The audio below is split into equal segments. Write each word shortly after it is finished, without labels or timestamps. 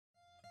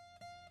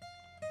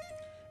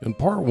In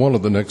part one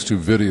of the next two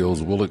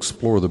videos, we'll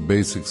explore the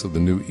basics of the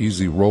new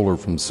Easy Roller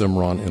from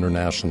Cimarron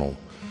International.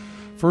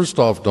 First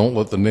off, don't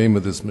let the name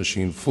of this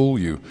machine fool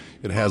you.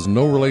 It has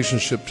no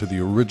relationship to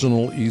the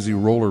original Easy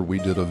Roller we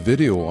did a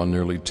video on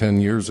nearly 10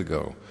 years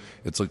ago.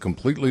 It's a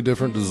completely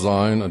different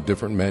design, a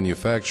different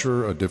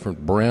manufacturer, a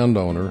different brand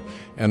owner,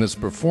 and its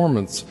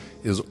performance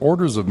is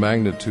orders of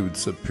magnitude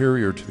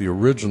superior to the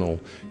original,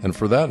 and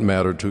for that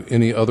matter to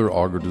any other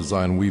auger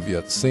design we've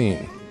yet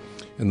seen.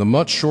 In the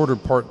much shorter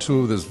part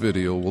 2 of this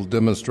video, we'll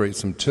demonstrate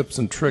some tips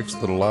and tricks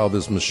that allow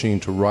this machine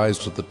to rise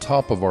to the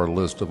top of our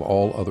list of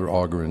all other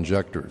auger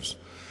injectors.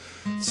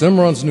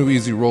 Cimarron's new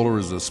Easy Roller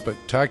is a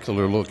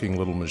spectacular looking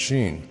little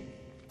machine.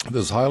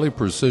 This highly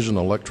precision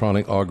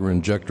electronic auger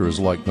injector is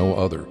like no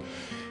other,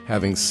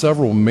 having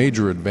several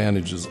major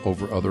advantages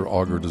over other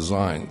auger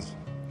designs.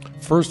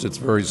 First, it's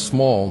very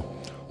small,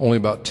 only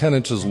about 10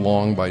 inches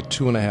long by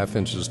 2.5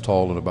 inches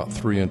tall and about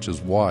 3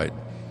 inches wide.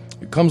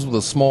 It comes with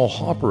a small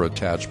hopper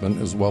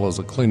attachment as well as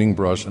a cleaning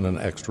brush and an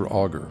extra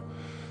auger.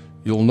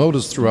 You'll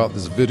notice throughout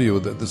this video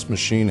that this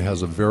machine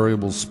has a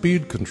variable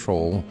speed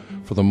control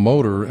for the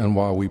motor, and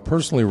while we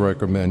personally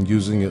recommend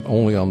using it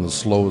only on the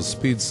slowest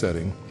speed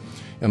setting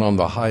and on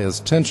the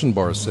highest tension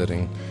bar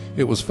setting,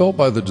 it was felt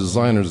by the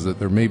designers that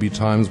there may be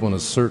times when a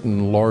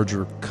certain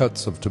larger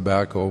cuts of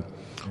tobacco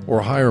or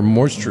higher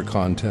moisture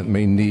content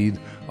may need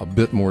a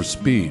bit more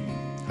speed.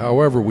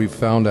 However, we've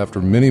found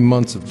after many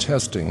months of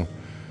testing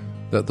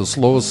that the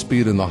slowest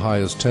speed in the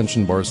highest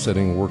tension bar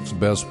setting works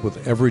best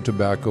with every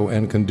tobacco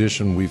and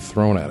condition we've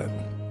thrown at it.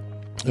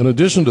 In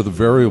addition to the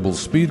variable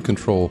speed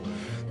control,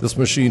 this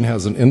machine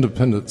has an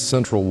independent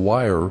central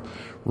wire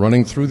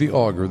running through the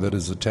auger that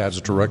is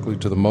attached directly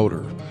to the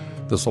motor.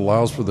 This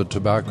allows for the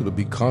tobacco to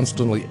be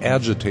constantly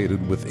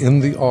agitated within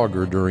the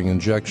auger during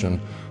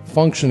injection,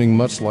 functioning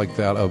much like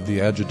that of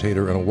the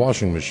agitator in a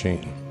washing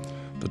machine.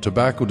 The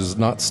tobacco does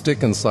not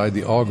stick inside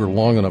the auger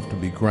long enough to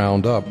be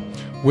ground up,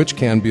 which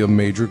can be a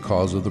major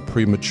cause of the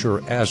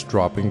premature ash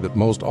dropping that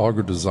most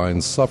auger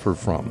designs suffer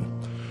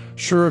from.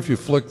 Sure, if you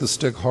flick the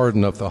stick hard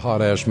enough, the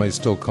hot ash may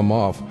still come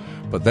off,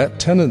 but that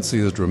tendency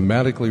is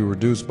dramatically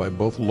reduced by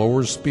both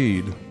lower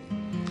speed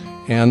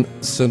and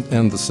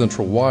the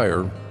central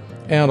wire,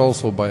 and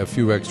also by a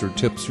few extra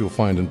tips you'll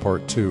find in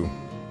part 2.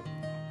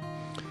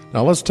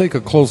 Now let's take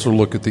a closer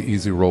look at the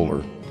Easy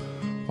Roller.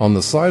 On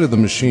the side of the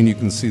machine you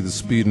can see the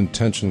speed and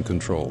tension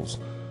controls.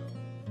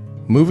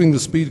 Moving the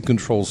speed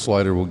control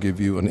slider will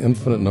give you an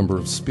infinite number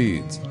of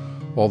speeds.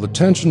 While the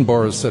tension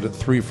bar is set at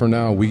 3 for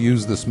now, we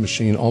use this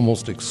machine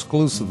almost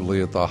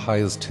exclusively at the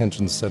highest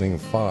tension setting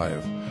of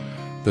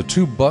 5. The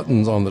 2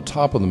 buttons on the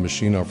top of the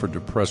machine are for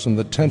depressing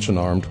the tension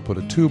arm to put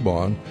a tube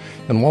on,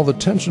 and while the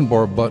tension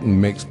bar button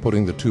makes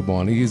putting the tube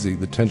on easy,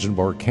 the tension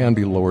bar can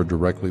be lowered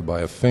directly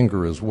by a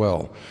finger as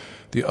well.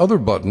 The other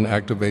button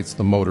activates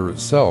the motor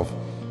itself.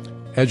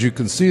 As you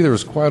can see, there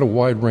is quite a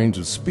wide range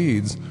of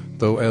speeds,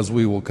 though as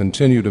we will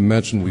continue to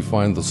mention, we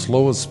find the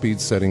slowest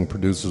speed setting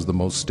produces the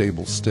most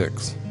stable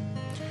sticks.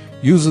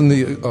 Using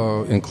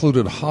the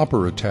included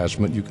hopper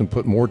attachment, you can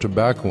put more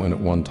tobacco in at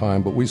one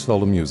time, but we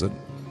seldom use it.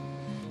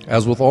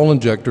 As with all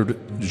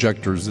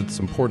injectors, it's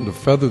important to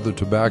feather the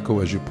tobacco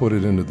as you put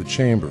it into the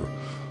chamber.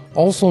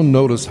 Also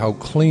notice how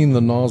clean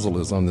the nozzle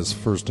is on this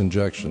first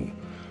injection.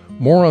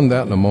 More on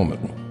that in a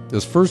moment.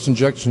 This first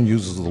injection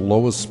uses the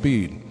lowest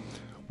speed.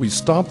 We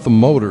stop the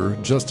motor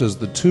just as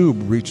the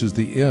tube reaches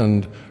the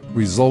end,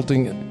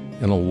 resulting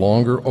in a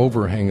longer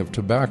overhang of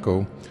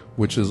tobacco,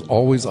 which is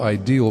always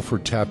ideal for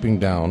tapping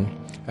down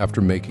after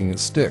making it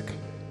stick.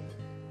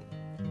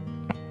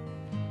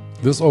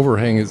 This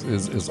overhang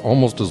is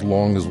almost as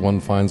long as one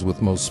finds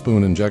with most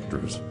spoon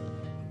injectors,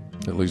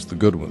 at least the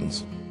good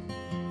ones.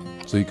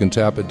 So you can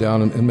tap it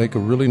down and make a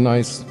really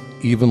nice,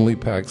 evenly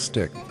packed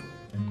stick.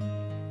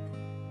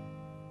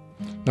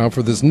 Now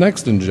for this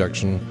next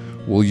injection,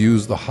 we'll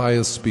use the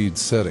highest speed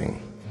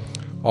setting.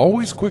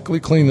 Always quickly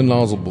clean the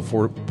nozzle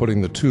before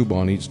putting the tube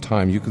on each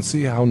time. You can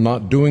see how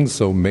not doing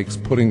so makes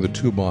putting the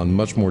tube on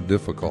much more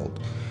difficult.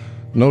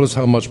 Notice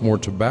how much more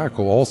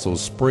tobacco also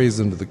sprays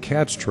into the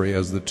catch tray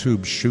as the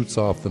tube shoots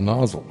off the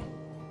nozzle.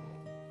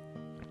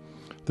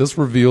 This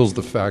reveals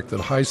the fact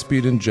that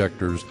high-speed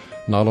injectors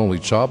not only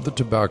chop the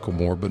tobacco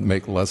more but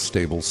make less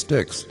stable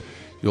sticks.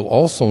 You'll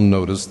also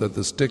notice that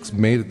the sticks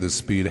made at this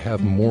speed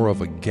have more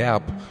of a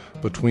gap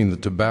between the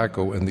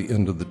tobacco and the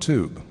end of the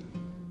tube.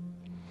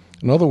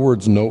 In other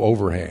words, no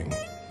overhang.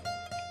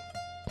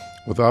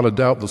 Without a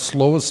doubt, the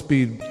slowest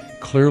speed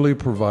clearly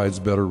provides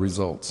better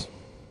results.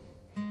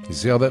 You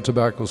see how that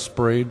tobacco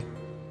sprayed?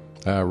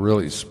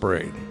 Really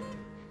sprayed.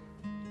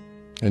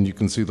 And you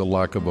can see the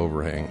lack of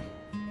overhang.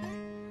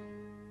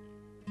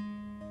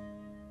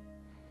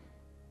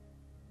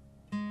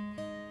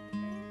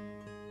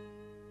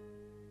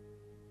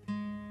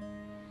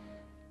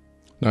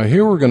 Now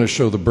here we're going to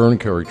show the burn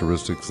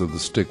characteristics of the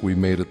stick we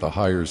made at the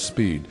higher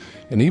speed,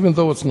 and even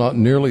though it's not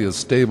nearly as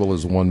stable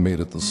as one made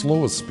at the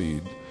slowest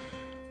speed,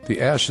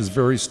 the ash is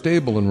very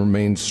stable and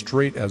remains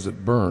straight as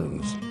it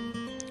burns.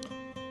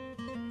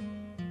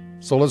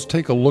 So let's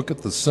take a look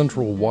at the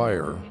central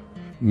wire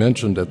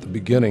mentioned at the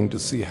beginning to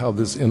see how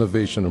this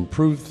innovation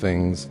improves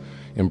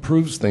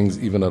things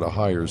even at a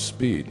higher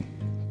speed.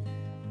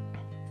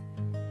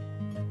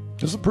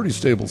 It's a pretty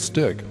stable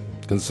stick,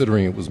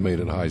 considering it was made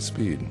at high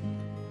speed.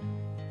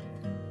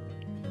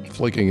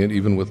 Flicking it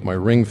even with my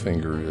ring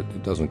finger,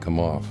 it doesn't come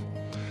off.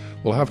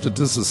 We'll have to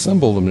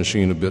disassemble the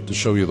machine a bit to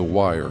show you the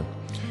wire,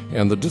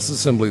 and the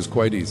disassembly is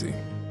quite easy.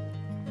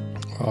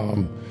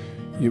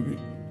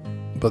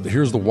 But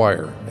here's the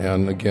wire,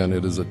 and again,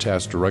 it is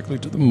attached directly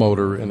to the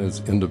motor and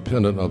is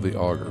independent of the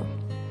auger.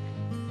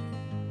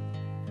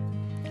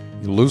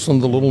 You loosen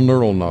the little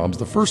knurl knobs.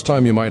 The first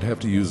time you might have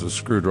to use a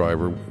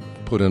screwdriver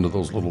put into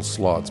those little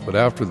slots, but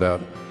after that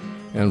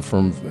and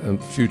from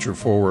future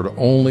forward,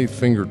 only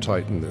finger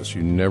tighten this.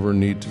 You never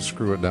need to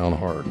screw it down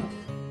hard.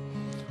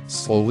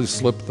 Slowly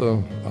slip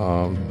the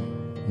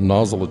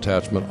nozzle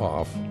attachment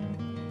off.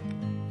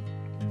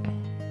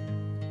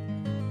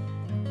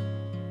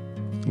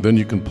 Then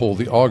you can pull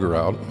the auger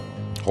out,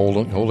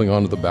 holding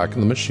onto the back of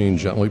the machine,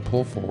 gently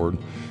pull forward.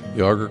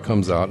 The auger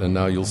comes out, and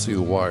now you'll see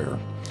the wire.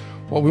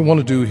 What we want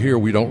to do here,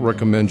 we don't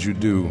recommend you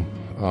do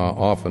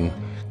often,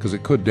 because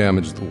it could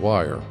damage the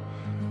wire.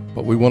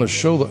 But we want to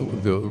show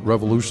the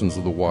revolutions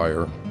of the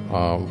wire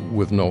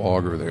with no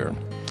auger there.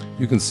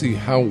 You can see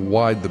how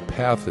wide the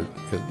path it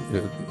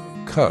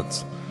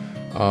cuts.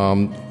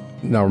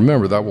 Now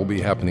remember, that will be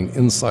happening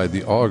inside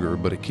the auger,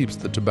 but it keeps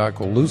the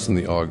tobacco loose in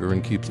the auger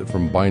and keeps it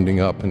from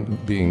binding up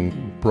and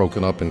being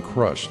broken up and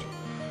crushed.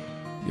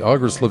 The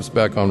auger slips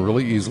back on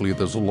really easily.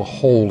 There's a little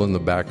hole in the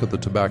back of the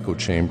tobacco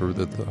chamber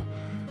that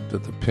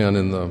the pin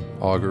in the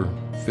auger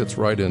fits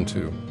right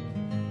into.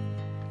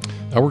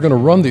 Now we're going to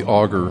run the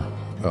auger,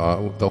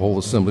 the whole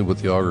assembly with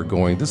the auger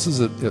going. This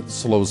is at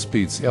slow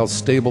speed. See how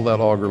stable that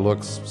auger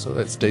looks? So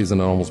that stays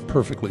in an almost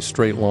perfectly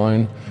straight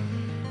line.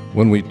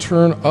 When we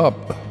turn up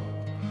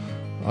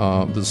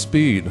the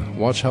speed,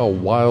 watch how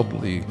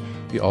wildly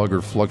the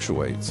auger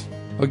fluctuates.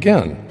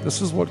 Again,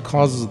 this is what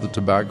causes the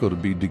tobacco to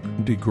be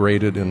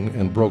degraded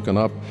and broken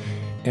up,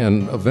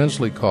 and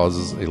eventually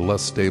causes a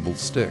less stable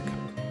stick.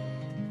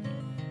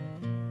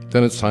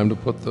 Then it's time to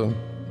put the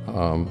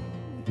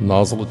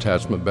nozzle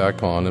attachment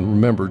back on, and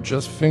remember,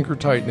 just finger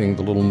tightening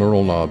the little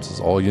knurl knobs is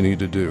all you need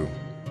to do.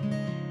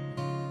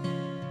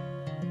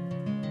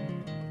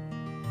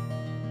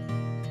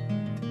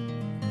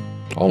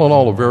 All in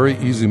all, a very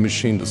easy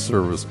machine to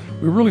service.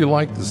 We really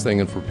like this thing,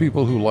 and for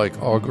people who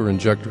like auger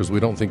injectors, we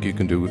don't think you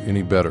can do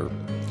any better.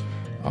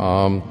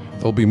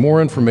 There'll be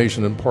more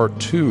information in part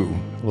 2,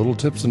 little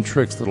tips and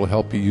tricks that'll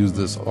help you use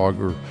this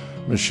auger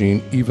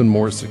machine even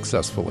more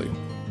successfully.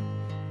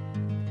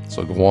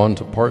 So go on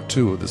to part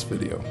 2 of this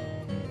video.